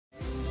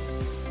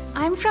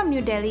I'm from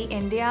New Delhi,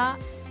 India.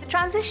 The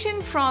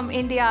transition from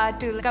India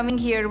to coming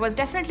here was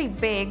definitely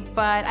big,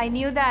 but I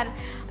knew that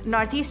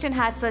Northeastern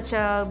had such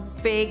a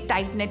big,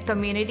 tight-knit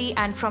community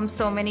and from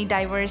so many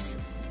diverse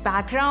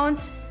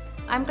backgrounds.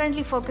 I'm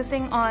currently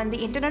focusing on the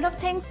Internet of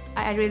Things.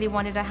 I really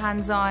wanted a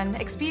hands-on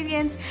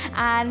experience,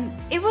 and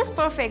it was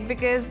perfect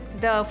because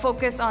the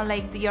focus on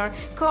your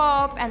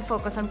co-op and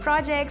focus on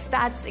projects,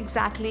 that's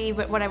exactly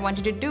what I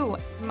wanted to do.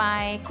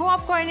 My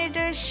co-op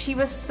coordinator, she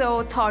was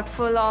so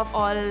thoughtful of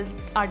all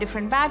our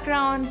different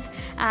backgrounds,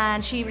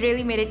 and she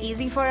really made it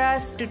easy for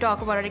us to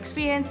talk about our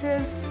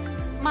experiences.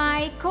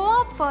 My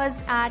co-op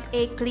was at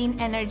a clean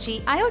energy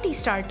IoT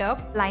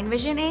startup, Line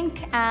Vision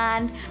Inc.,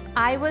 and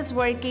I was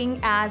working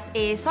as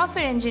a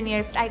software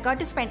engineer. I got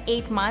to spend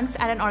 8 months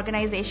at an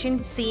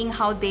organization seeing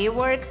how they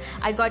work.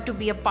 I got to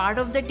be a part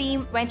of the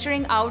team.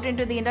 Venturing out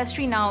into the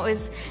industry now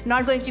is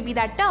not going to be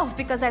that tough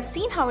because I've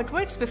seen how it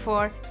works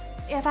before.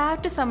 If I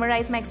had to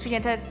summarize my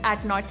experience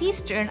at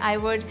Northeastern, I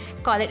would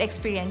call it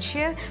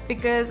experiential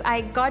because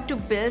I got to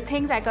build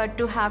things, I got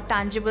to have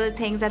tangible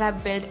things that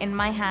I've built in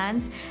my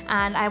hands,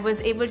 and I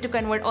was able to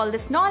convert all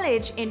this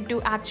knowledge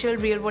into actual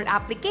real-world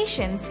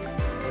applications.